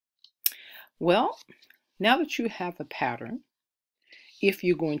Well, now that you have a pattern, if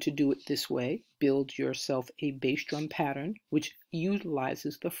you're going to do it this way, build yourself a bass drum pattern which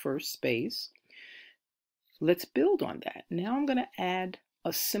utilizes the first space. Let's build on that. Now I'm going to add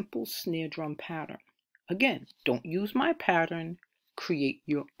a simple snare drum pattern. Again, don't use my pattern, create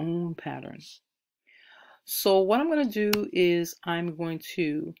your own pattern. So what I'm going to do is I'm going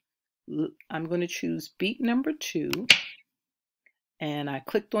to choose beat number 2, and I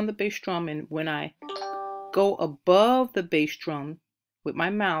clicked on the bass drum, and when I go above the bass drum with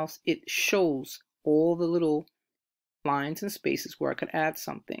my mouse, it shows all the little lines and spaces where I could add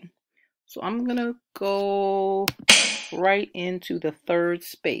something. So I'm going to go right into the 3rd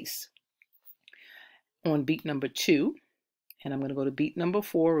space on beat number 2, and I'm going to go to beat number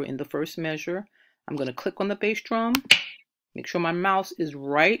 4 in the 1st measure. I'm going to click on the bass drum, make sure my mouse is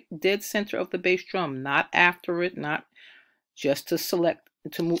right dead center of the bass drum, not after it, not just to select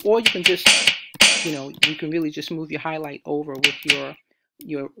to move, or you can just, you can really just move your highlight over with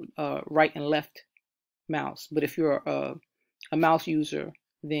your right and left mouse. But if you're a mouse user,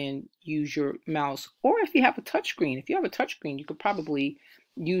 then use your mouse, or if you have a touchscreen. If you have a touchscreen, you could probably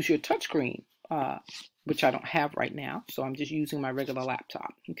use your touchscreen, which I don't have right now, so I'm just using my regular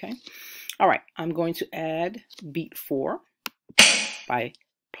laptop. Okay. All right, I'm going to add beat 4 by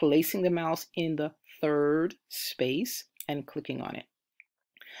placing the mouse in the 3rd space and clicking on it.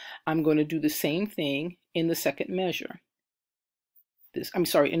 I'm going to do the same thing in the 2nd measure. In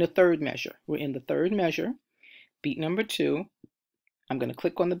the 3rd measure. We're in the 3rd measure, beat number 2. I'm going to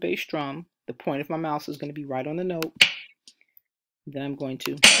click on the bass drum. The point of my mouse is going to be right on the note. Then I'm going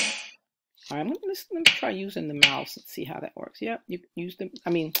to, all right, let me try using the mouse and see how that works. Yeah, you can use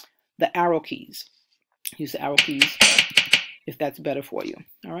the arrow keys. Use the arrow keys if that's better for you.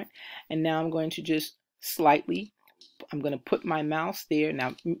 All right, and now I'm going to just slightly, I'm going to put my mouse there.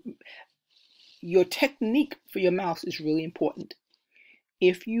 Now, your technique for your mouse is really important.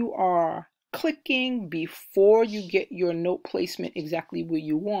 If you are clicking before you get your note placement exactly where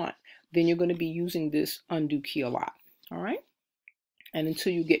you want, then you're going to be using this undo key a lot. All right, and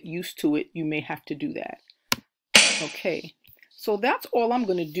until you get used to it, you may have to do that. Okay, so that's all I'm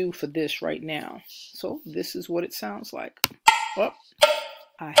going to do for this right now. So this is what it sounds like. Well,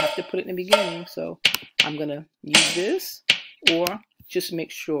 I have to put it in the beginning, so I'm going to use this, or just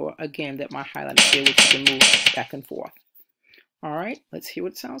make sure again that my highlight is there, which you can move back and forth. All right, let's hear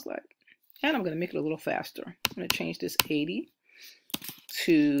what it sounds like. And I'm going to make it a little faster. I'm going to change this 80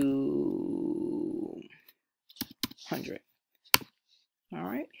 to 100. All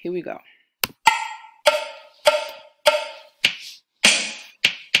right, here we go.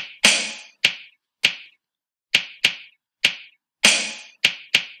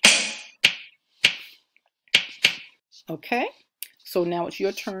 Okay, so now it's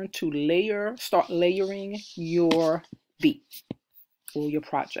your turn to start layering your beat or your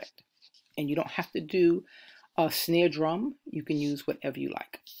project. And you don't have to do a snare drum. You can use whatever you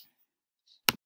like.